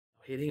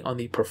Hitting on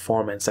the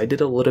performance, I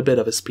did a little bit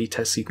of a speed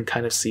test so you can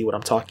kind of see what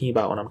I'm talking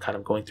about when I'm kind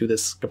of going through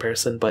this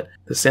comparison, but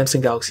the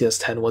Samsung Galaxy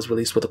S10 was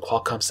released with a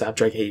Qualcomm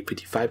Snapdragon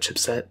 855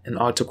 chipset, an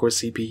octa-core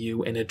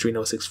CPU, and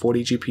Adreno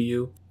 640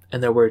 GPU.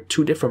 And there were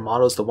two different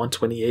models, the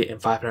 128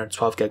 and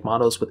 512 gig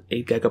models with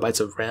 8 gigabytes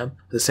of RAM.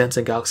 The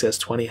Samsung Galaxy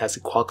S20 has a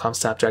Qualcomm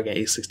Snapdragon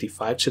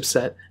 865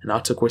 chipset, an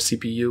octa-core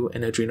CPU,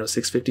 and Adreno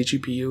 650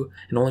 GPU,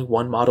 and only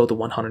one model, the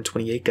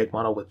 128 gig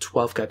model with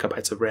 12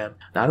 gigabytes of RAM.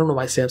 Now I don't know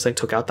why Samsung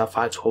took out that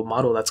 512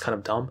 model. That's kind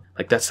of dumb.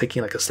 Like, that's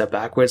taking like a step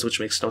backwards,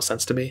 which makes no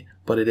sense to me,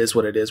 but it is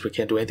what it is. We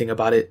can't do anything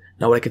about it.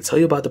 Now what I can tell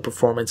you about the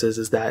performances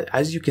is that,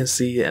 as you can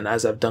see and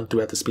as I've done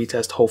throughout the speed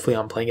test, hopefully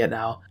I'm playing it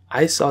now,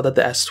 I saw that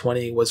the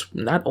S20 was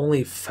not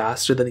only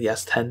faster than the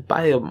S10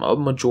 by a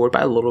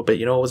little bit.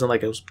 You know, it wasn't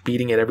like it was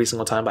beating it every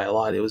single time by a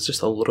lot. It was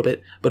just a little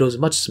bit, but it was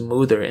much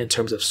smoother in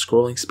terms of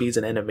scrolling speeds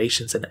and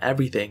animations and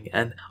everything.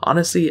 And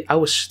honestly, I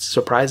was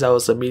surprised. I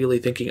was immediately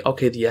thinking,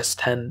 okay, the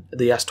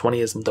S20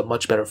 is the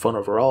much better phone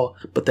overall.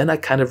 But then I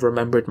kind of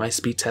remembered my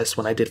speed test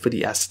when I did for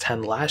the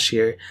S10 last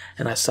year,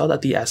 and I saw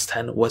that the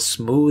S10 was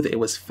smooth, it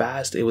was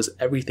fast, it was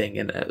everything,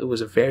 and it was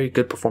a very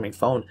good performing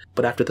phone.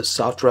 But after the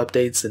software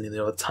updates and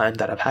the time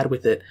that I've had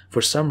with it,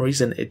 for some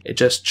reason it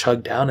just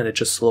chugged down and it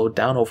just slowed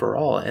down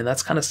overall. And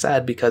that's kind of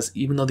sad, because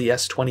even though the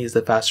S20 is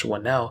the faster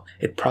one now,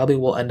 it probably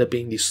will end up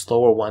being the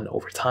slower one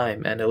over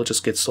time, and it will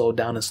just get slowed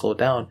down and slowed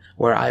down,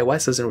 where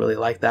iOS isn't really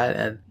like that.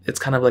 And it's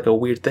kind of like a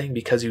weird thing,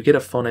 because you get a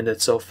phone and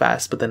it's so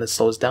fast, but then it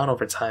slows down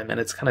over time, and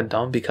it's kind of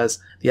dumb because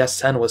the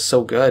S10 was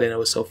so good and it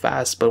was so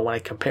fast, but when I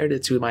compared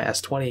it to my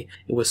S20,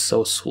 it was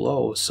so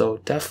slow. So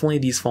definitely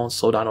these phones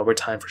slow down over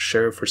time for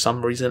sure. For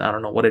some reason, I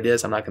don't know what it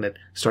is. I'm not going to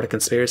start a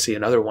conspiracy,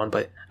 another one,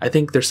 but I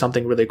think there's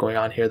something really going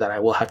on here that I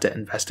will have to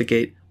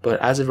investigate. But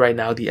as of right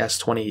now, the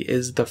S20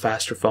 is the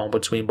faster phone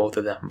between both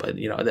of them. But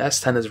you know, the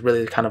S10 is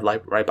really kind of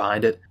like right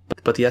behind it.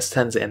 But the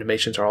S10's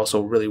animations are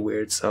also really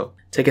weird, so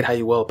take it how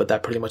you will, but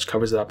that pretty much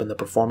covers it up in the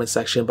performance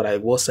section. But I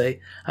will say,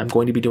 I'm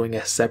going to be doing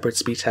a separate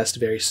speed test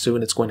very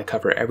soon. It's going to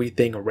cover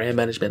everything, RAM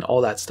management,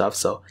 all that stuff,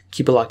 so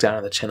keep it locked down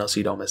on the channel so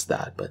you don't miss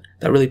that. But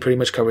that really pretty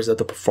much covers up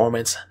the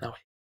performance. Now